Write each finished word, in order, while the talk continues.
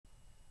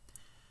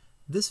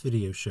This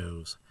video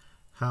shows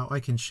how I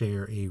can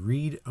share a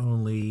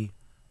read-only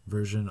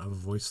version of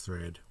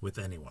VoiceThread with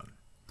anyone.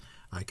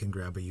 I can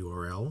grab a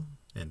URL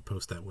and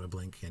post that web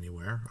link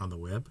anywhere on the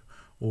web,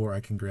 or I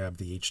can grab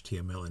the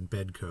HTML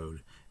embed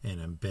code and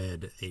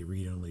embed a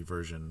read-only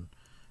version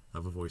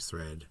of a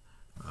VoiceThread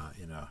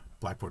in a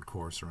Blackboard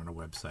course or on a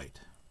website.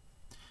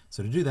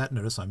 So to do that,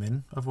 notice I'm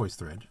in a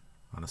VoiceThread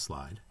on a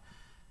slide.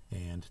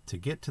 And to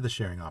get to the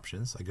sharing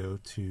options, I go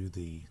to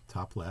the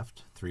top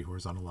left, 3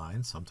 horizontal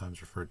lines,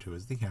 sometimes referred to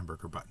as the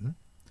hamburger button.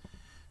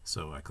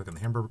 So I click on the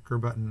hamburger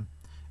button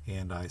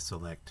and I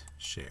select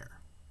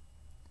Share.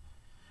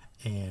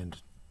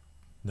 And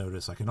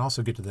notice I can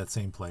also get to that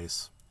same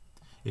place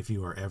if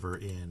you are ever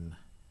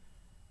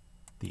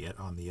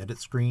on the edit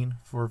screen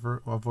for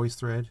a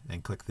VoiceThread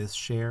and click this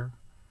Share.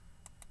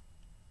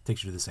 It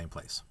takes you to the same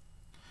place.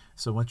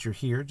 So once you're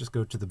here, just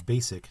go to the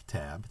Basic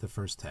tab, the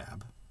first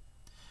tab,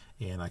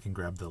 and I can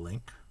grab the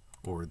link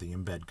or the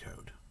embed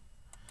code.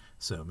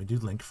 So let me do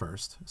link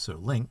first. So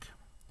link,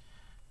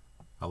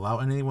 allow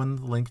anyone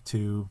the link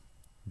to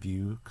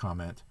view,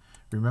 comment.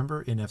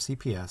 Remember, in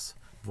FCPS,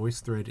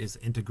 VoiceThread is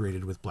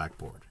integrated with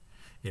Blackboard.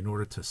 In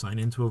order to sign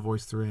into a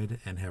VoiceThread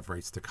and have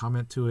rights to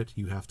comment to it,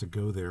 you have to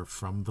go there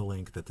from the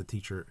link that the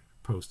teacher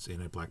posts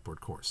in a Blackboard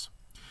course.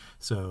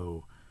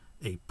 So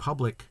a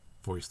public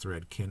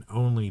VoiceThread can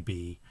only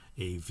be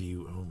a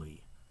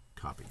view-only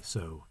copy.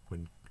 So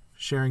when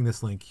sharing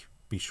this link,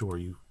 be sure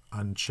you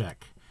uncheck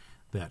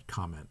that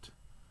comment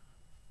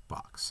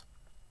box,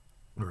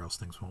 or else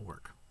things won't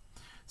work.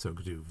 So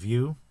go to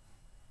View.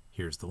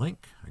 Here's the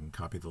link. I can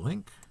copy the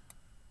link.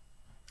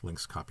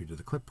 Link's copied to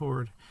the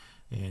clipboard.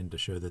 And to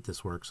show that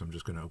this works, I'm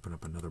just going to open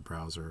up another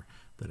browser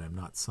that I'm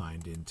not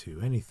signed into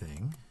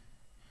anything.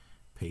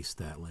 Paste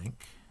that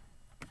link.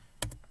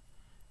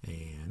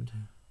 And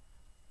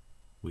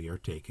we are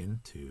taken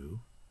to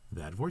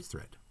that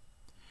VoiceThread.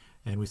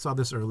 And we saw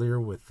this earlier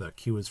with the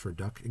Q is for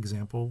Duck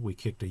example. We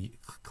clicked a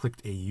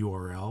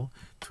URL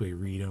to a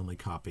read-only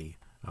copy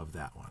of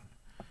that one.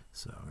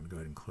 So I'm going to go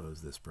ahead and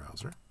close this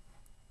browser.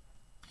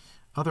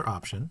 Other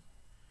option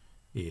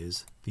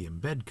is the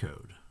embed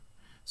code.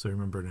 So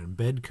remember, an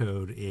embed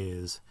code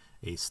is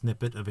a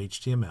snippet of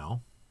HTML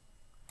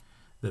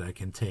that I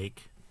can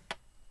take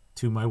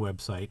to my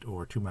website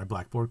or to my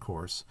Blackboard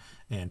course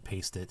and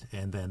paste it,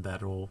 and then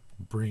that'll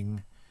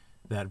bring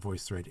that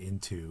VoiceThread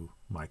into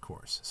my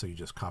course. So you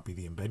just copy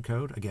the embed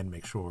code. Again,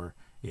 make sure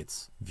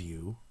it's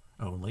view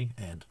only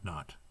and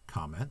not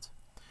comment.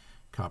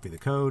 Copy the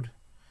code.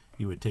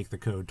 You would take the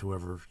code to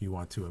wherever you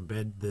want to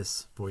embed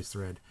this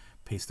VoiceThread,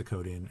 paste the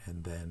code in,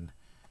 and then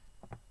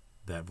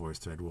that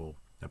VoiceThread will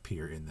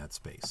appear in that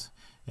space.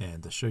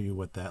 And to show you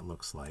what that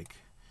looks like,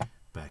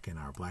 back in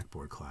our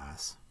Blackboard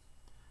class,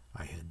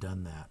 I had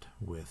done that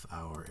with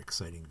our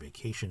exciting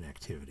vacation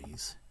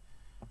activities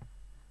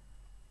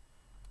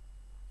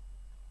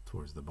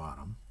towards the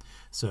bottom.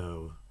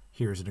 So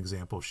here's an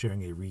example of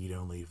sharing a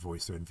read-only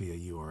VoiceThread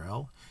via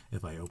URL.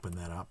 If I open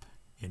that up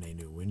in a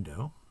new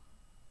window,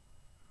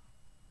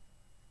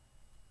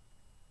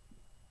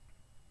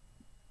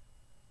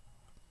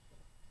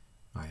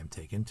 I am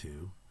taken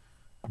to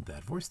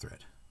that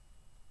VoiceThread.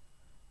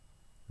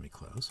 Let me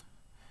close.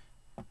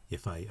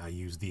 If I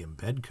use the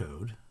embed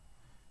code,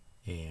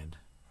 and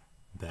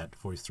that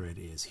VoiceThread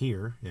is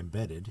here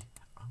embedded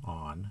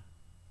on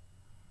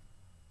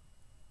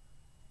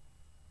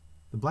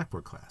the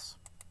Blackboard class.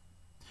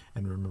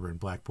 And remember, in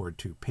Blackboard,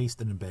 to paste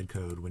an embed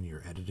code when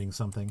you're editing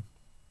something,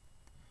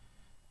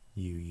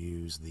 you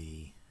use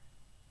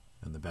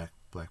on the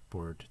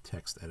Blackboard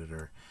text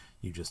editor,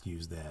 you just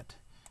use that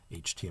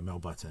HTML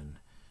button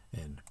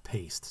and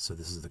paste. So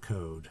this is the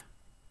code.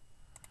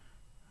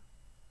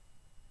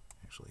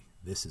 Actually,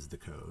 this is the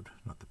code,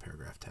 not the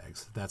paragraph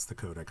tags. That's the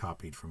code I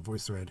copied from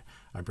VoiceThread.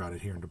 I brought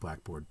it here into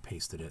Blackboard,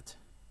 pasted it.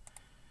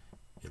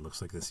 It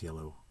looks like this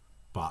yellow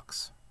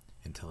box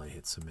until I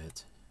hit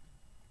submit,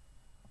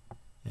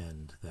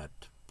 and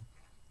that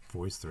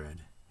VoiceThread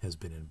has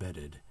been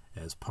embedded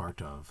as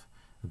part of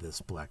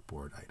this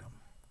Blackboard item.